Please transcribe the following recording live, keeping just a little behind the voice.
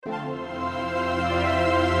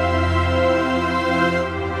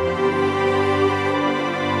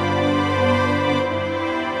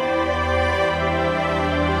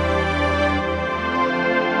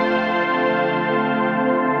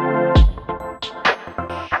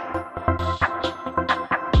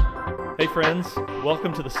friends.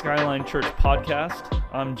 Welcome to the Skyline Church podcast.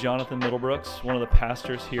 I'm Jonathan Middlebrooks, one of the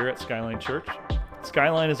pastors here at Skyline Church.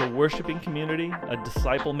 Skyline is a worshiping community, a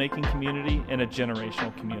disciple-making community, and a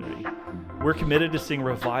generational community. We're committed to seeing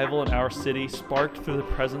revival in our city, sparked through the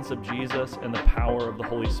presence of Jesus and the power of the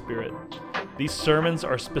Holy Spirit. These sermons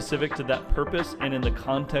are specific to that purpose and in the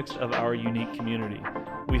context of our unique community.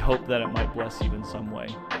 We hope that it might bless you in some way.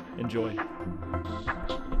 Enjoy.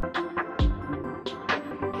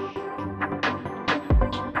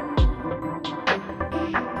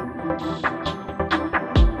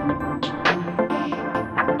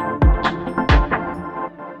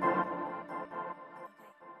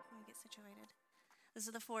 Those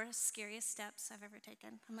are the 4 scariest steps I've ever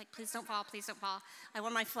taken. I'm like, please don't fall, please don't fall. I wore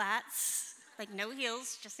my flats, like no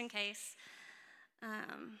heels, just in case. Okay,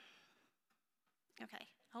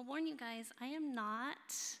 I'll warn you guys, I am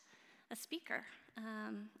not a speaker.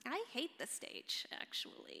 I hate the stage,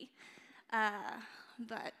 actually.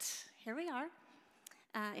 But here we are.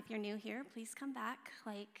 If you're new here, please come back.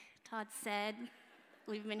 Like Todd said,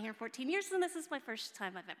 we've been here 14 years, and this is my first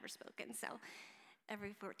time I've ever spoken, so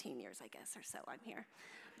every 14 years, I guess, or so, I'm here.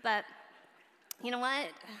 But you know what?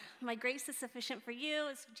 My grace is sufficient for you,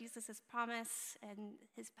 as Jesus' promise, and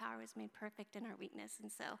his power is made perfect in our weakness. And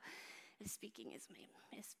so if speaking is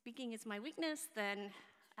my weakness, then,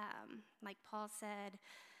 like Paul said,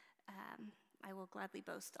 I will gladly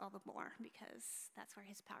boast all the more, because that's where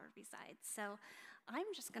his power resides. So I'm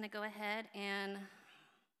just going to go ahead and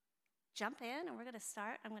jump in, and we're going to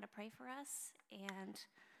start. I'm going to pray for us, and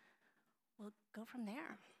we'll go from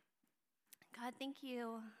there. God, thank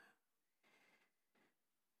you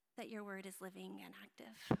that your word is living and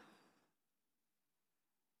active.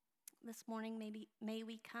 This morning, may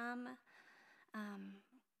we come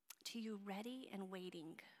to you ready and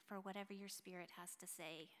waiting for whatever your Spirit has to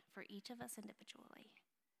say for each of us individually.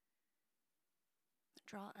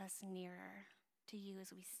 Draw us nearer to you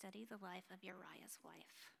as we study the life of Uriah's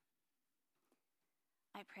wife.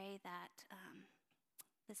 I pray that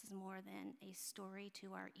this is more than a story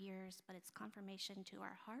to our ears, but it's confirmation to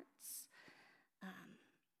our hearts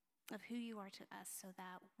of who you are to us, so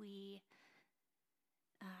that we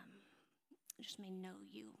just may know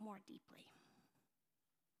you more deeply.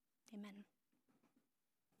 Amen.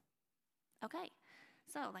 Okay,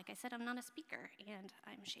 so like I said, I'm not a speaker, and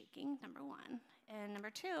I'm shaking, number 1. And number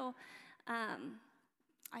 2,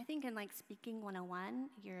 I think in like Speaking 101,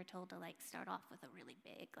 you're told to like start off with a really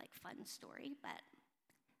big, like fun story, but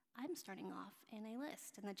I'm starting off in a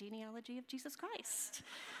list in the genealogy of Jesus Christ.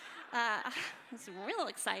 It's real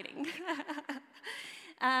exciting.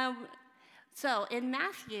 So in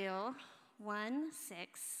Matthew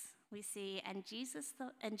 1:6, we see, and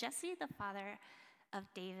Jesse the father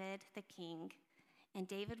of David the king, and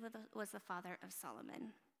David was the father of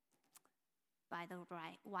Solomon by the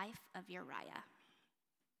wife of Uriah.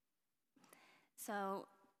 So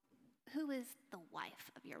who is the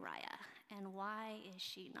wife of Uriah, and why is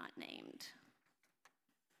she not named?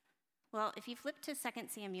 Well, if you flip to 2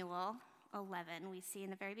 Samuel 11, we see in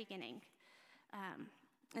the very beginning,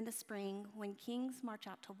 in the spring, when kings march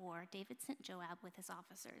out to war, David sent Joab with his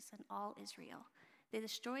officers and all Israel. They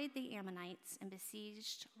destroyed the Ammonites and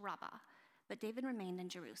besieged Rabbah, but David remained in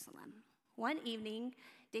Jerusalem. One evening,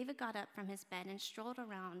 David got up from his bed and strolled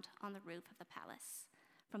around on the roof of the palace.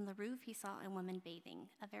 From the roof, he saw a woman bathing,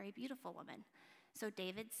 a very beautiful woman. So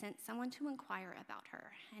David sent someone to inquire about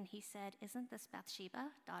her, and he said, "Isn't this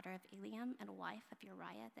Bathsheba, daughter of Eliam and wife of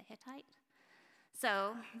Uriah the Hittite?"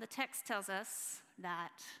 So the text tells us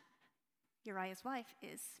that Uriah's wife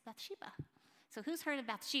is Bathsheba. So who's heard of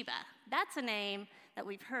Bathsheba? That's a name that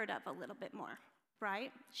we've heard of a little bit more,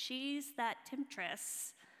 right? She's that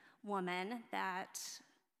temptress woman that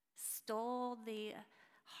stole the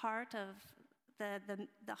heart of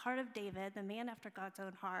the heart of David, the man after God's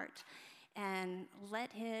own heart, and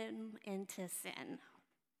led him into sin,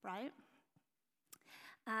 right?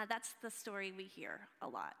 That's the story we hear a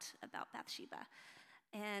lot about Bathsheba.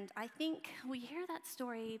 And I think we hear that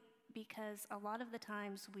story because a lot of the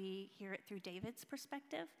times we hear it through David's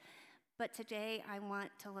perspective, but today I want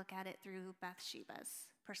to look at it through Bathsheba's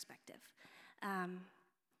perspective.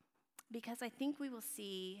 Because I think we will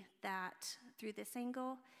see that through this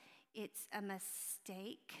angle, it's a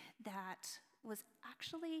mistake that was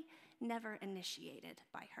actually never initiated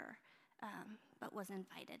by her, but was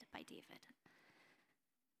invited by David.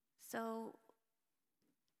 So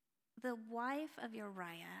the wife of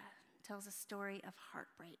Uriah tells a story of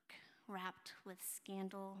heartbreak wrapped with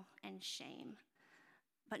scandal and shame.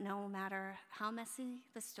 But no matter how messy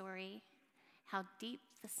the story, how deep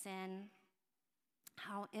the sin,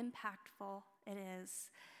 how impactful it is,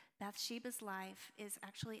 Bathsheba's life is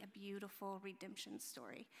actually a beautiful redemption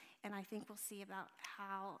story, and I think we'll see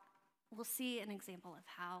an example of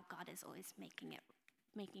how God is always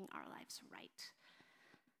making our lives right.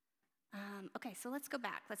 Okay, so let's go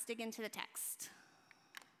back. Let's dig into the text.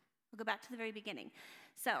 We'll go back to the very beginning.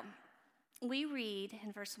 So we read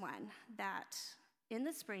in verse 1 that in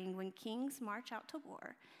the spring, when kings march out to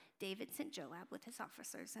war, David sent Joab with his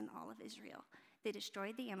officers and all of Israel. They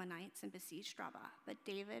destroyed the Ammonites and besieged Rabbah, but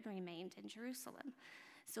David remained in Jerusalem.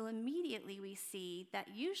 So immediately we see that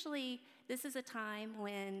usually this is a time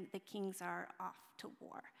when the kings are off to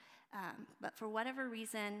war. But for whatever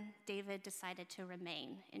reason, David decided to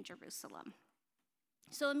remain in Jerusalem.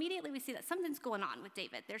 So immediately we see that something's going on with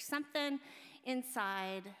David. There's something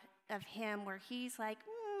inside of him where he's like,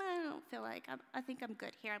 I don't feel like, I think I'm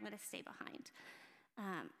good here. I'm going to stay behind.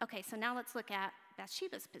 Okay, so now let's look at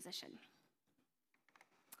Bathsheba's position.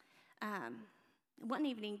 One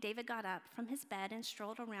evening, David got up from his bed and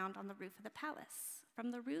strolled around on the roof of the palace.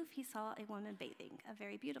 From the roof, he saw a woman bathing, a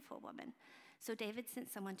very beautiful woman. So David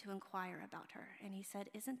sent someone to inquire about her, and he said,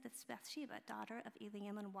 "Isn't this Bathsheba, daughter of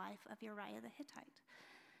Eliam and wife of Uriah the Hittite?"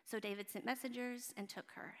 So David sent messengers and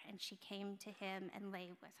took her, and she came to him and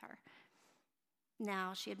lay with her.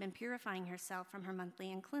 Now she had been purifying herself from her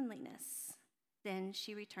monthly uncleanliness. Then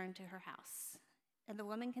she returned to her house, and the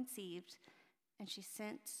woman conceived, and she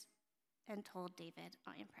sent and told David,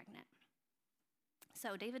 "I am pregnant."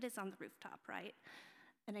 So David is on the rooftop, right?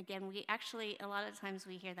 And again, a lot of times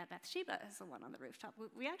we hear that Bathsheba is the one on the rooftop.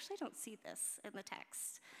 We actually don't see this in the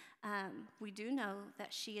text. We do know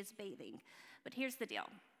that she is bathing, but here's the deal.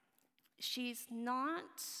 She's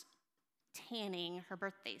not tanning her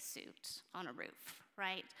birthday suit on a roof,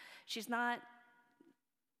 right? She's not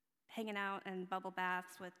hanging out in bubble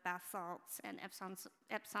baths with bath salts and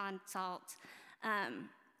Epsom salts.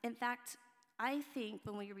 In fact, I think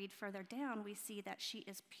when we read further down, we see that she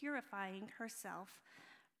is purifying herself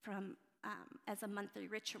from as a monthly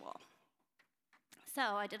ritual.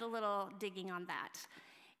 So I did a little digging on that.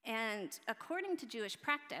 And according to Jewish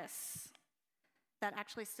practice, that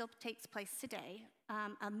actually still takes place today,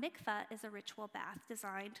 a mikveh is a ritual bath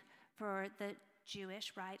designed for the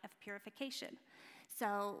Jewish rite of purification.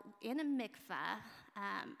 So in a mikveh,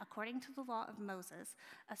 according to the law of Moses,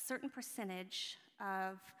 a certain percentage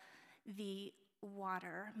of the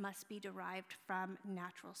water must be derived from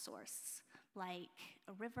natural source, like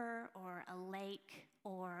a river or a lake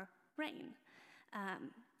or rain.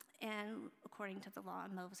 And according to the law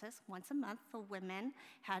of Moses, once a month, the women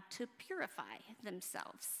had to purify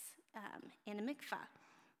themselves in a mikveh.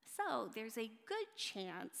 So there's a good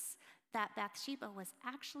chance that Bathsheba was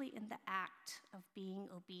actually in the act of being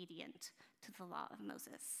obedient to the law of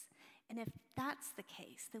Moses. And if that's the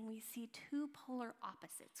case, then we see two polar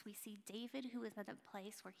opposites. We see David, who is in a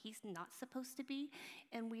place where he's not supposed to be,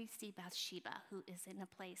 and we see Bathsheba, who is in a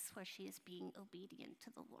place where she is being obedient to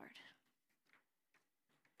the Lord.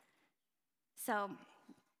 So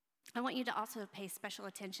I want you to also pay special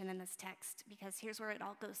attention in this text, because here's where it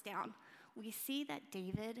all goes down. We see that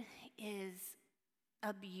David is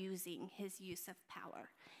abusing his use of power.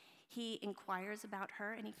 He inquires about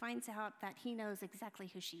her, and he finds out that he knows exactly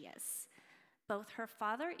who she is. Both her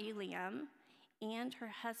father, Eliam, and her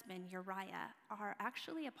husband, Uriah, are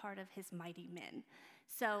actually a part of his mighty men.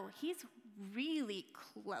 So he's really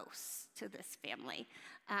close to this family.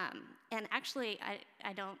 And actually,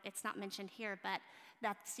 it's not mentioned here, but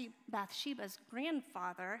Bathsheba's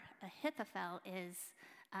grandfather, Ahithophel, is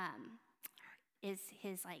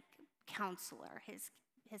his counselor, his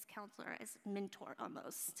counselor, his mentor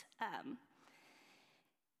almost.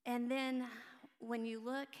 And then when you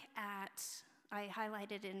look at, I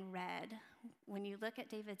highlighted in red, when you look at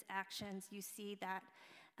David's actions, you see that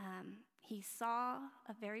he saw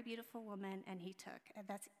a very beautiful woman and he took. And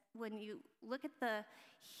that's when you look at the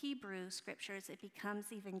Hebrew scriptures, it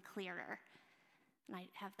becomes even clearer. And I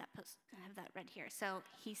have that read here. So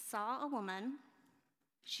he saw a woman,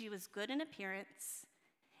 she was good in appearance,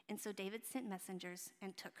 and so David sent messengers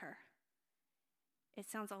and took her. It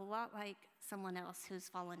sounds a lot like someone else who's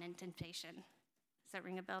fallen in temptation. Does that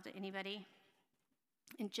ring a bell to anybody?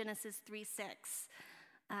 In Genesis 3:6,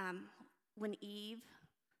 when Eve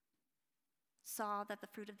saw that the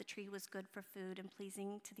fruit of the tree was good for food and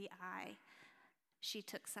pleasing to the eye, she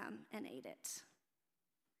took some and ate it.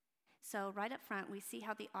 So right up front, we see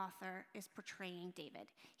how the author is portraying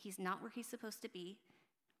David. He's not where he's supposed to be.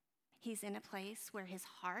 He's in a place where his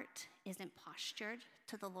heart isn't postured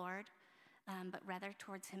to the Lord, but rather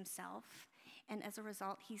towards himself. And as a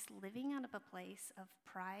result, he's living out of a place of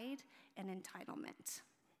pride and entitlement.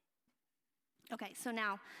 Okay, so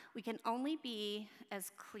now we can only be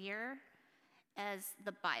as clear as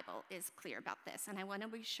the Bible is clear about this. And I want to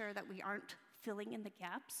be sure that we aren't filling in the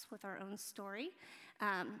gaps with our own story.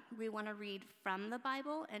 We want to read from the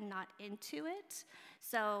Bible and not into it.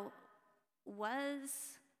 So,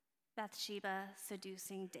 was Bathsheba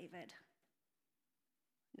seducing David?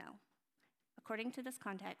 No. According to this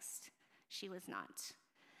context, she was not.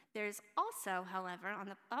 There's also, however, on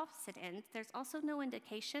the opposite end, there's also no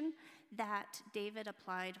indication that David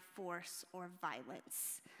applied force or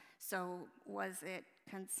violence. So was it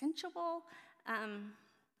consensual?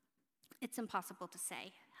 It's impossible to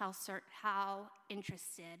say how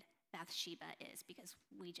interested Bathsheba is, because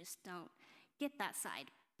we just don't get that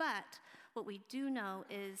side. But what we do know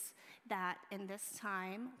is that in this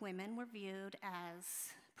time, women were viewed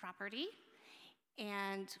as property.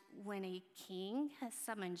 And when a king has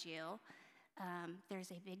summoned you,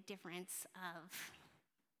 there's a big difference of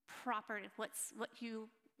property, what you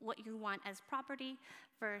want as property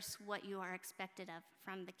versus what you are expected of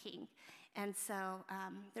from the king. And so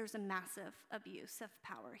there's a massive abuse of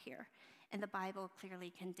power here. And the Bible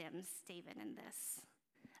clearly condemns David in this.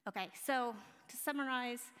 Okay, so to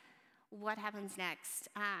summarize what happens next,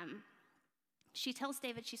 she tells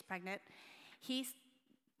David she's pregnant.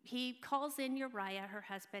 He calls in Uriah, her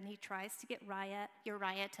husband. He tries to get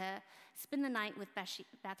Uriah to spend the night with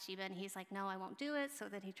Bathsheba, and he's like, no, I won't do it. So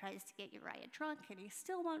then he tries to get Uriah drunk, and he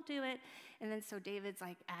still won't do it. And then so David's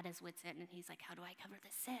like at his wit's end, and he's like, how do I cover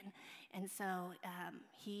this sin? And so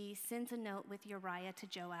he sends a note with Uriah to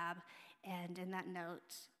Joab, and in that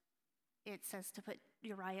note, it says to put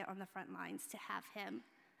Uriah on the front lines to have him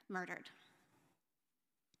murdered.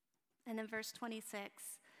 And in verse 26,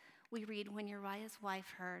 we read, when Uriah's wife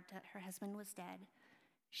heard that her husband was dead,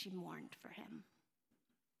 she mourned for him.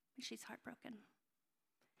 She's heartbroken.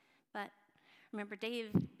 But remember,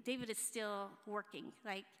 David is still working.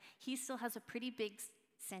 Like, he still has a pretty big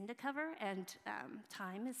sin to cover, and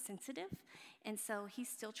time is sensitive. And so he's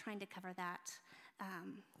still trying to cover that.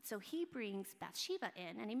 So he brings Bathsheba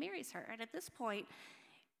in, and he marries her. And at this point,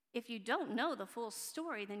 if you don't know the full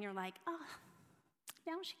story, then you're like, oh,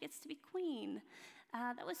 now she gets to be queen.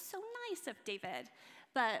 That was so nice of David.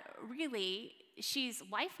 But really, she's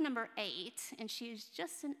wife number 8, and she's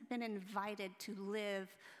just been invited to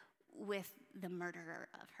live with the murderer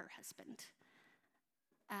of her husband.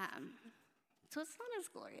 So it's not as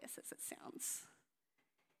glorious as it sounds.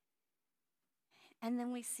 And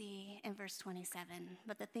then we see in verse 27,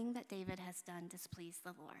 but the thing that David has done displeased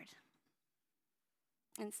the Lord.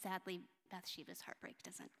 And sadly, Bathsheba's heartbreak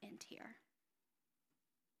doesn't end here.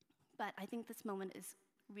 But I think this moment is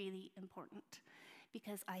really important,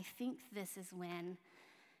 because I think this is when,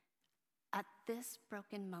 at this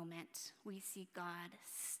broken moment, we see God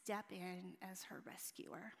step in as her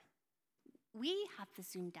rescuer. We have the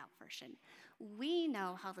zoomed out version. We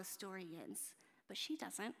know how the story ends, but she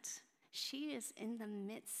doesn't. She is in the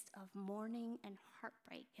midst of mourning and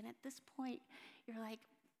heartbreak. And at this point, you're like,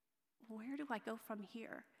 where do I go from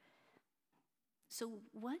here? So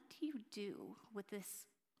what do you do with this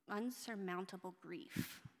unsurmountable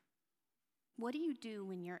grief? What do you do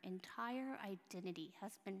when your entire identity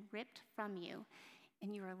has been ripped from you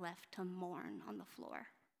and you are left to mourn on the floor?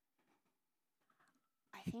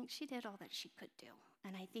 I think she did all that she could do,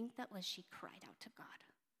 and I think that was she cried out to God.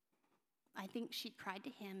 I think she cried to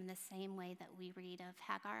him in the same way that we read of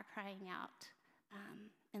Hagar crying out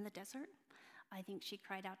in the desert. I think she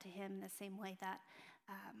cried out to him in the same way that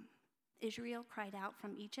Israel cried out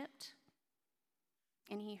from Egypt,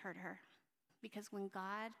 and he heard her. Because when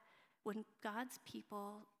God's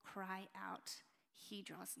people cry out, he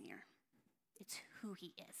draws near. It's who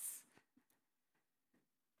he is.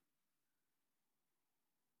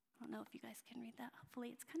 I don't know if you guys can read that. Hopefully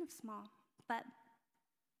it's kind of small, but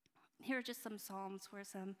here are just some Psalms where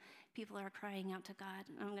some people are crying out to God,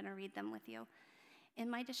 and I'm going to read them with you. In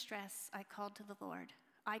my distress, I called to the Lord.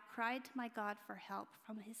 I cried to my God for help.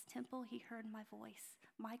 From his temple, he heard my voice.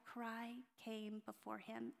 My cry came before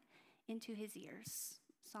him into his ears.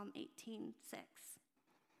 Psalm 18:6.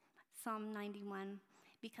 Psalm 91.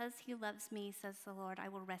 Because he loves me, says the Lord, I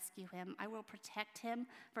will rescue him. I will protect him,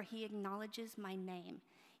 for he acknowledges my name.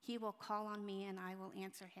 He will call on me, and I will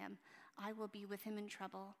answer him. I will be with him in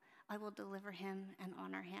trouble. I will deliver him and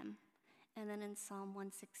honor him. And then in Psalm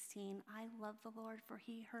 116, I love the Lord, for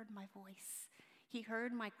he heard my voice. He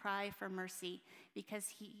heard my cry for mercy, because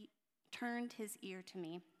he turned his ear to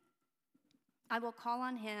me. I will call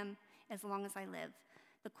on him as long as I live.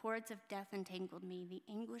 The cords of death entangled me. The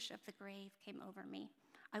anguish of the grave came over me.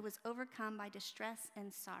 I was overcome by distress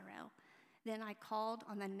and sorrow. Then I called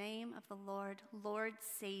on the name of the Lord. Lord,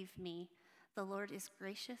 save me. The Lord is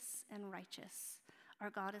gracious and righteous. Our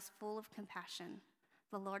God is full of compassion.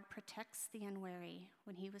 The Lord protects the unwary.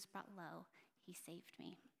 When he was brought low, he saved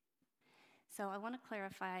me. So I want to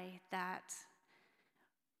clarify that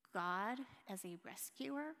God as a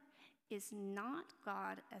rescuer is not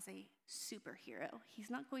God as a superhero. He's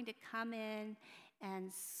not going to come in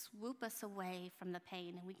and swoop us away from the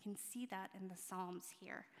pain, and we can see that in the Psalms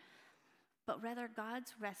here. But rather,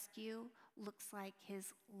 God's rescue looks like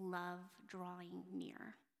his love drawing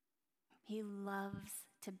near. He loves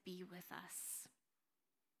to be with us.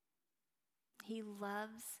 He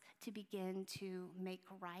loves to begin to make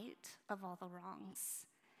right of all the wrongs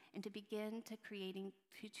and to begin creating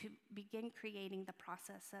the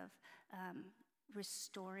process of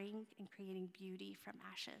restoring and creating beauty from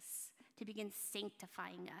ashes, to begin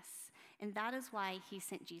sanctifying us. And that is why he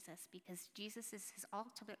sent Jesus, because Jesus is his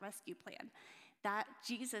ultimate rescue plan. That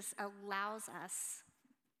Jesus allows us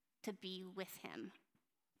to be with him.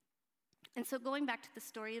 And so going back to the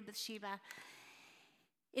story of Bathsheba,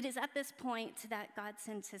 it is at this point that God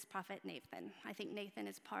sends his prophet Nathan. I think Nathan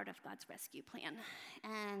is part of God's rescue plan.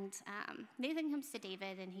 And Nathan comes to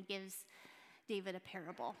David, and he gives David a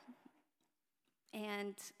parable.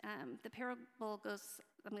 And the parable goes,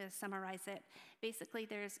 I'm going to summarize it. Basically,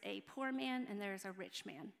 there's a poor man and there's a rich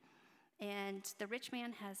man. And the rich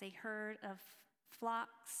man has a herd of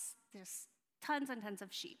flocks. There's tons and tons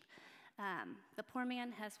of sheep. The poor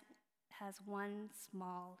man has one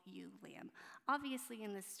small ewe lamb. Obviously,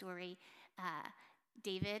 in this story,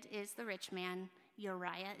 David is the rich man,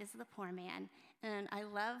 Uriah is the poor man, and I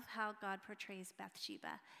love how God portrays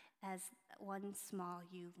Bathsheba as one small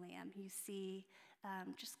ewe lamb. You see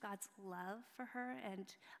just God's love for her,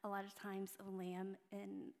 and a lot of times a lamb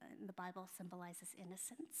in the Bible symbolizes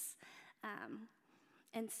innocence.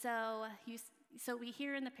 And so we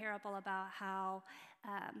hear in the parable about how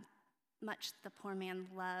much the poor man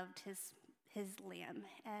loved his lamb,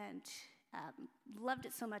 and loved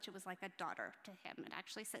it so much it was like a daughter to him. It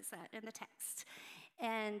actually says that in the text.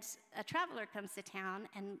 And a traveler comes to town,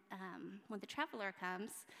 and when the traveler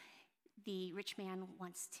comes, the rich man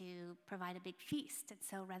wants to provide a big feast. And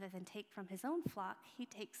so rather than take from his own flock, he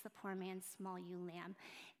takes the poor man's small ewe lamb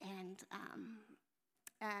and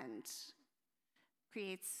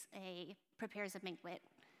prepares a banquet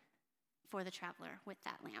for the traveler with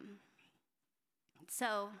that lamb.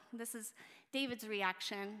 So this is David's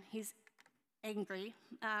reaction. He's angry,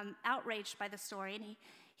 outraged by the story, and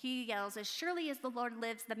he yells, "As surely as the Lord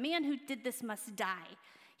lives, the man who did this must die.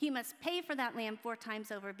 He must pay for that lamb 4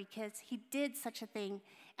 times over because he did such a thing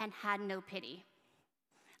and had no pity."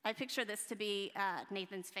 I picture this to be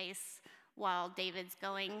Nathan's face while David's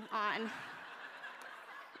going on.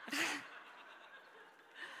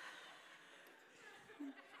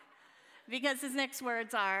 Because his next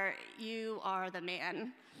words are, "You are the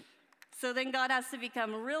man." So then God has to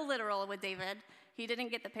become real literal with David. He didn't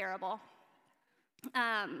get the parable.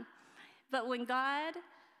 But when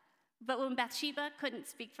Bathsheba couldn't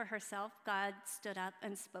speak for herself, God stood up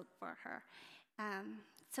and spoke for her.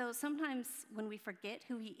 So sometimes when we forget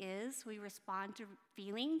who he is, we respond to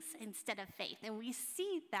feelings instead of faith. And we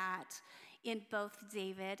see that in both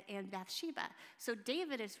David and Bathsheba. So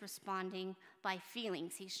David is responding by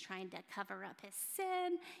feelings. He's trying to cover up his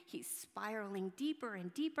sin. He's spiraling deeper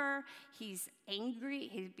and deeper. He's angry.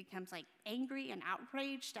 He becomes angry and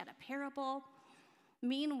outraged at a parable.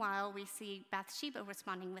 Meanwhile, we see Bathsheba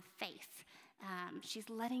responding with faith. She's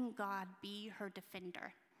letting God be her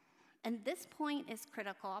defender. And this point is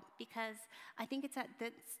critical because I think it's at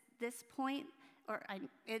this point,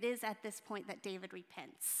 it is at this point that David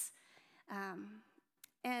repents.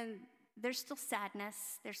 And there's still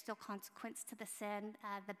sadness. There's still consequence to the sin.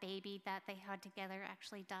 The baby that they had together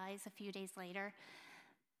actually dies a few days later.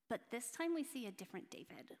 But this time we see a different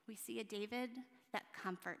David. We see a David that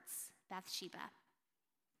comforts Bathsheba.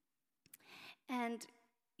 And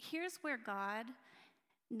here's where God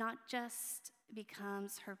not just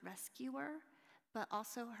becomes her rescuer, but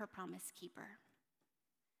also her promise keeper.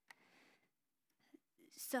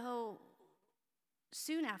 So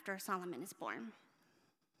soon after, Solomon is born,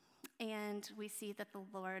 and we see that the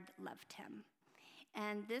Lord loved him.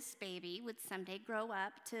 And this baby would someday grow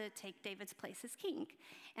up to take David's place as king.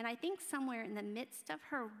 And I think somewhere in the midst of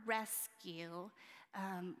her rescue,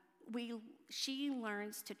 she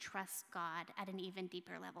learns to trust God at an even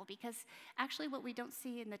deeper level, because actually what we don't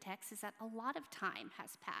see in the text is that a lot of time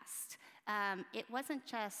has passed. It wasn't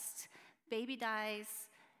just baby dies,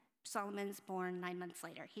 Solomon's born 9 months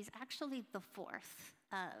later. He's actually the fourth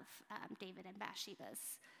of David and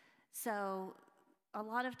Bathsheba's. So a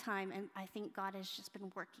lot of time, and I think God has just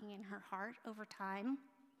been working in her heart over time.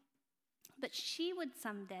 But she would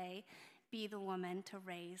someday be the woman to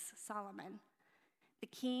raise Solomon, the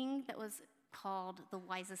king that was called the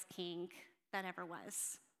wisest king that ever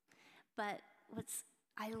was. But what's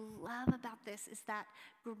I love about this is that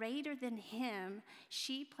greater than him,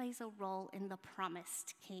 she plays a role in the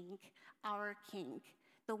promised king, our king,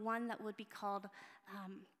 the one that would be called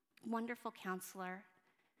Wonderful Counselor,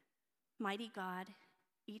 Mighty God,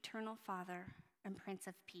 Eternal Father, and Prince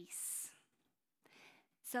of Peace.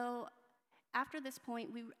 So after this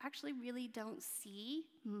point, we actually really don't see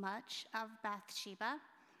much of Bathsheba,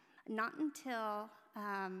 not until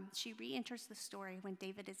she re-enters the story when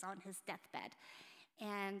David is on his deathbed.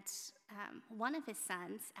 And one of his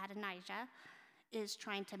sons, Adonijah, is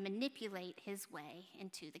trying to manipulate his way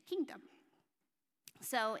into the kingdom.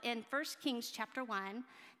 So in 1 Kings chapter 1,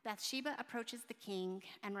 Bathsheba approaches the king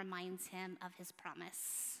and reminds him of his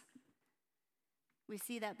promise. We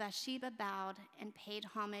see that Bathsheba bowed and paid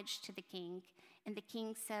homage to the king, and the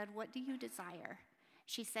king said, "What do you desire?"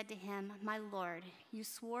 She said to him, "My lord, you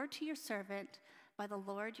swore to your servant by the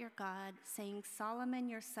Lord your God, saying, 'Solomon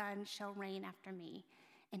your son shall reign after me,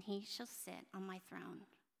 and he shall sit on my throne.'"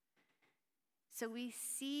 So we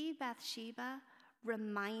see Bathsheba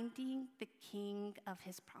reminding the king of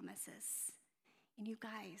his promises. And you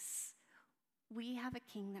guys, we have a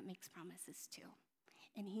king that makes promises too,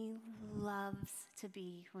 and he loves to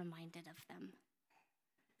be reminded of them.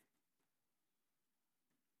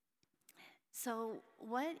 So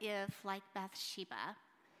what if, like Bathsheba,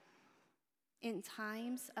 in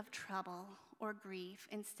times of trouble or grief,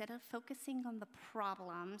 instead of focusing on the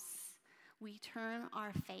problems, we turn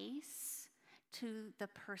our face to the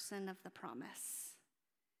person of the promise?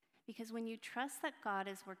 Because when you trust that God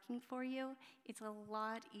is working for you, it's a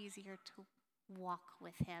lot easier to walk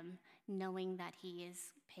with him, knowing that he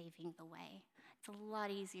is paving the way. It's a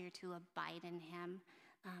lot easier to abide in him,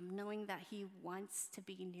 knowing that he wants to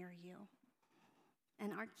be near you.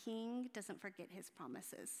 And our King doesn't forget his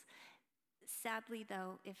promises. Sadly,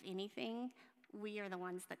 though, if anything, we are the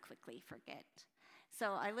ones that quickly forget.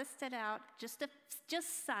 So I listed out just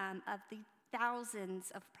some of the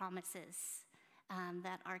thousands of promises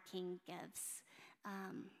that our King gives.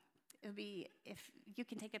 It would be, if you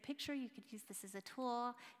can take a picture, you could use this as a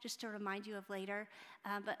tool just to remind you of later.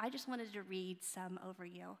 But I just wanted to read some over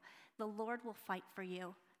you. The Lord will fight for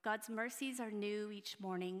you. God's mercies are new each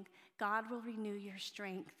morning. God will renew your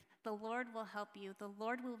strength. The Lord will help you. The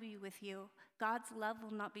Lord will be with you. God's love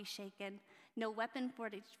will not be shaken. No weapon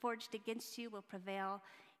forged against you will prevail.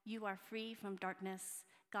 You are free from darkness.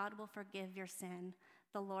 God will forgive your sin.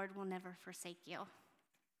 The Lord will never forsake you.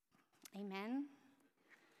 Amen.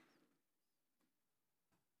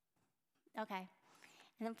 Okay.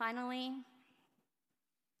 And then finally,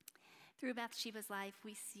 through Bathsheba's life,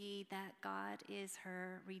 we see that God is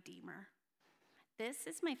her redeemer. This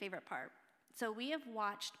is my favorite part. So we have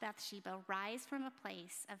watched Bathsheba rise from a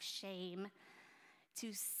place of shame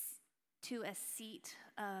to a seat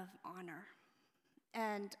of honor.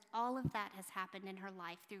 And all of that has happened in her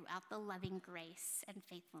life throughout the loving grace and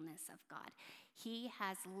faithfulness of God. He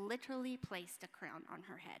has literally placed a crown on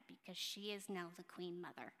her head because she is now the queen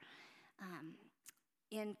mother.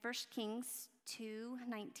 In 1 Kings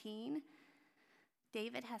 2:19,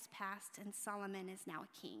 David has passed and Solomon is now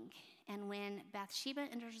king. And when Bathsheba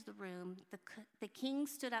enters the room, the king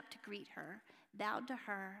stood up to greet her, bowed to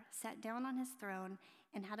her, sat down on his throne,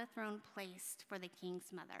 and had a throne placed for the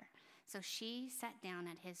king's mother. So she sat down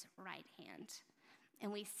at his right hand.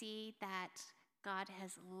 And we see that God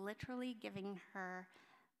has literally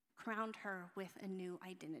crowned her with a new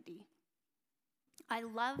identity. I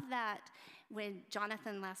love that when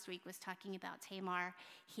Jonathan last week was talking about Tamar,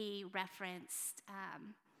 he referenced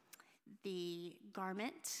the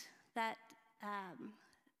garment that,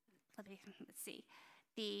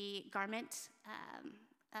 the garment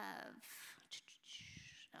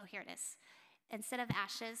here it is. Instead of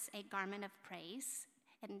ashes, a garment of praise,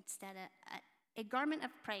 a garment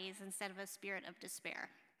of praise instead of a spirit of despair.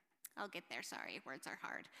 I'll get there, sorry, words are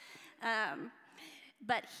hard.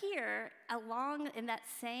 But here, along in that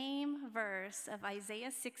same verse of Isaiah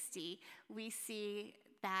 60, we see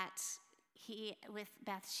that with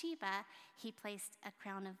Bathsheba, he placed a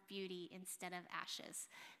crown of beauty instead of ashes.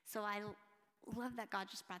 So I love that God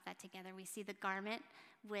just brought that together. We see the garment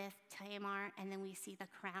with Tamar, and then we see the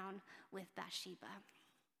crown with Bathsheba.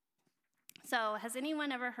 So has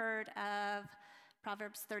anyone ever heard of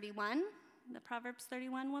Proverbs 31? The Proverbs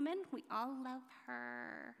 31 woman? We all love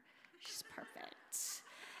her. She's perfect.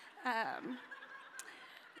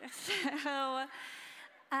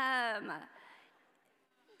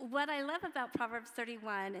 what I love about Proverbs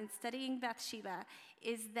 31 and studying Bathsheba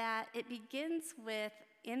is that it begins with,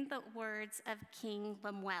 in the words of King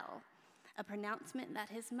Lemuel, a pronouncement that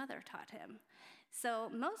his mother taught him. So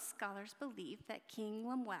most scholars believe that King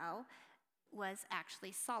Lemuel was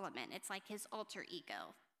actually Solomon. It's like his alter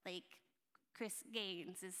ego, like Chris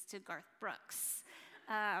Gaines is to Garth Brooks.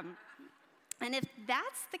 And if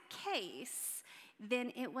that's the case,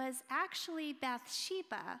 then it was actually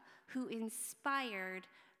Bathsheba who inspired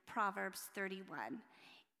Proverbs 31.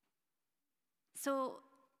 So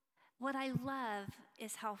what I love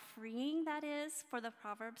is how freeing that is for the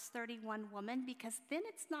Proverbs 31 woman, because then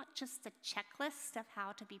it's not just a checklist of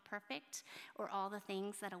how to be perfect or all the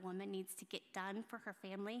things that a woman needs to get done for her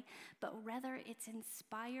family, but rather it's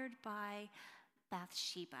inspired by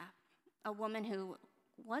Bathsheba, a woman who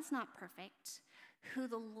was not perfect, who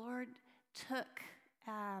the Lord took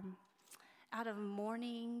out of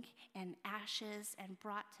mourning and ashes and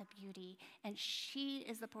brought to beauty. And she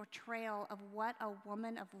is the portrayal of what a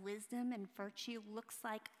woman of wisdom and virtue looks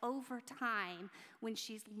like over time when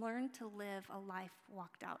she's learned to live a life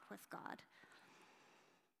walked out with God.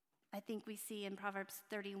 I think we see in Proverbs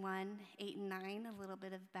 31, 8 and 9, a little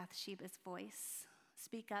bit of Bathsheba's voice.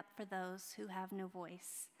 Speak up for those who have no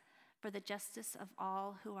voice, for the justice of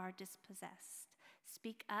all who are dispossessed.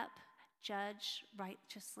 Speak up, judge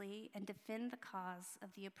righteously, and defend the cause of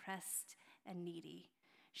the oppressed and needy.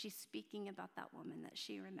 She's speaking about that woman that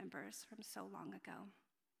she remembers from so long ago.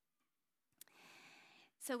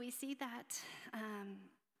 So we see that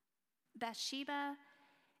Bathsheba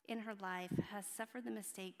in her life has suffered the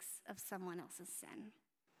mistakes of someone else's sin.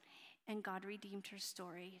 And God redeemed her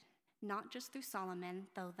story, not just through Solomon,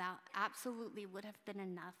 though that absolutely would have been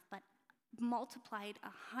enough, but multiplied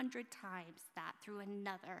 100 times that through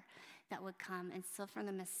another that would come and suffer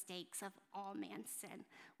the mistakes of all man's sin,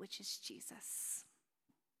 which is Jesus.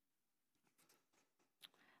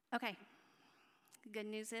 Okay, the good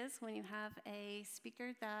news is when you have a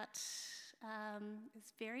speaker that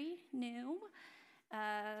is very new,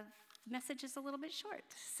 message is a little bit short.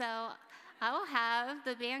 So I will have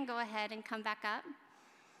the band go ahead and come back up.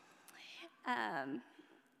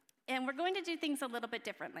 And we're going to do things a little bit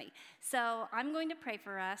differently. So I'm going to pray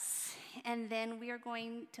for us, and then we are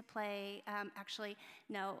going to play,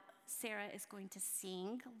 Sarah is going to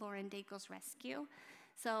sing Lauren Daigle's Rescue.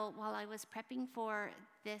 So while I was prepping for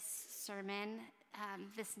this sermon,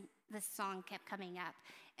 this song kept coming up,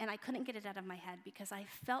 and I couldn't get it out of my head because I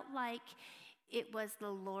felt like it was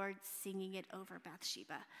the Lord singing it over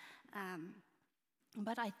Bathsheba.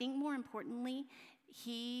 But I think more importantly,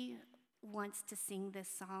 He wants to sing this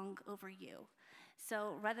song over you.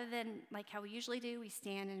 So rather than like how we usually do, we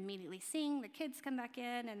stand and immediately sing, the kids come back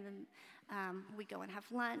in, and then we go and have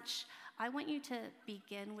lunch. I want you to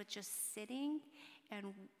begin with just sitting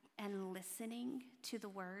and listening to the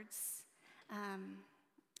words.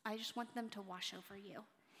 I just want them to wash over you.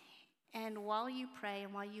 And while you pray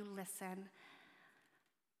and while you listen,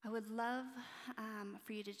 I would love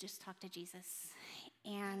for you to just talk to Jesus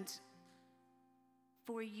and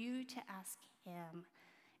for you to ask Him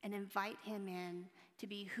and invite Him in to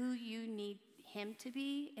be who you need Him to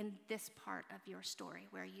be in this part of your story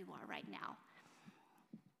where you are right now.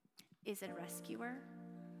 Is it a rescuer?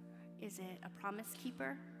 Is it a promise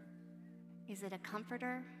keeper? Is it a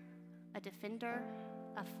comforter, a defender,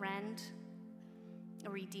 a friend, a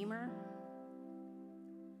redeemer?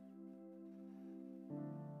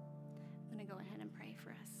 I'm going to go ahead and pray for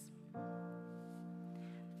us.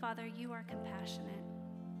 Father, you are compassionate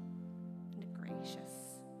and gracious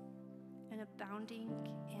and abounding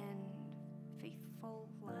in faithful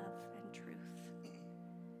love and truth.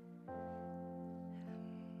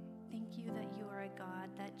 Thank you that you are a God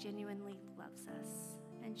that genuinely loves us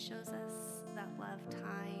and shows us that love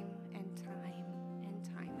time and time and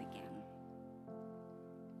time again.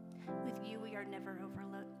 With you, we are never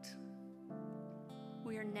overlooked.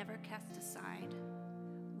 We are never cast aside.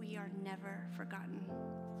 We are never forgotten.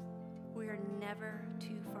 We are never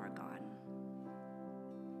too far gone.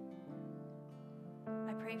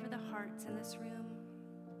 I pray for the hearts in this room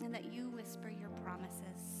and that you whisper your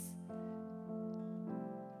promises.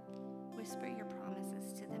 Whisper your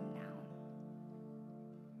promises to them now.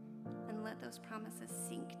 And let those promises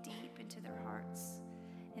sink deep into their hearts.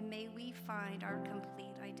 And may we find our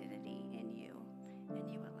complete identity in you and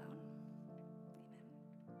you alone.